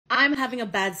I'm having a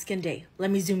bad skin day.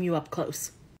 Let me zoom you up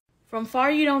close. From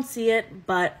far you don't see it,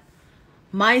 but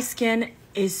my skin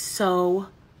is so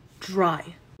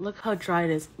dry. Look how dry it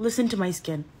is. Listen to my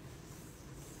skin.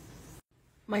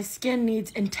 My skin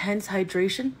needs intense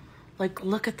hydration. Like,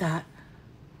 look at that.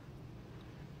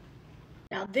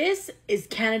 Now this is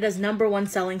Canada's #1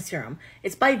 selling serum.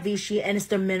 It's by Vichy and it's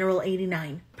the Mineral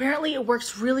 89. Apparently it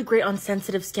works really great on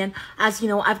sensitive skin. As you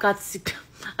know, I've got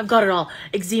it all.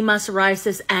 Eczema,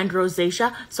 psoriasis, and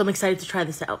rosacea. So I'm excited to try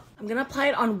this out. I'm gonna apply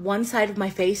it on one side of my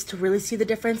face to really see the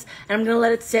difference. And I'm gonna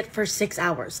let it sit for 6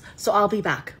 hours. So I'll be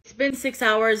back. It's been 6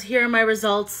 hours. Here are my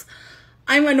results.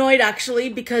 I'm annoyed actually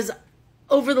because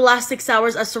over the last 6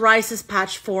 hours, a psoriasis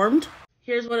patch formed.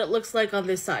 Here's what it looks like on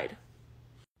this side.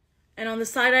 And on the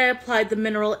side I applied the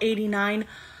Mineral 89,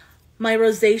 my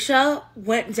rosacea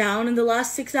went down in the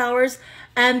last 6 hours,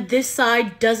 and this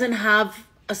side doesn't have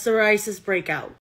a psoriasis breakout.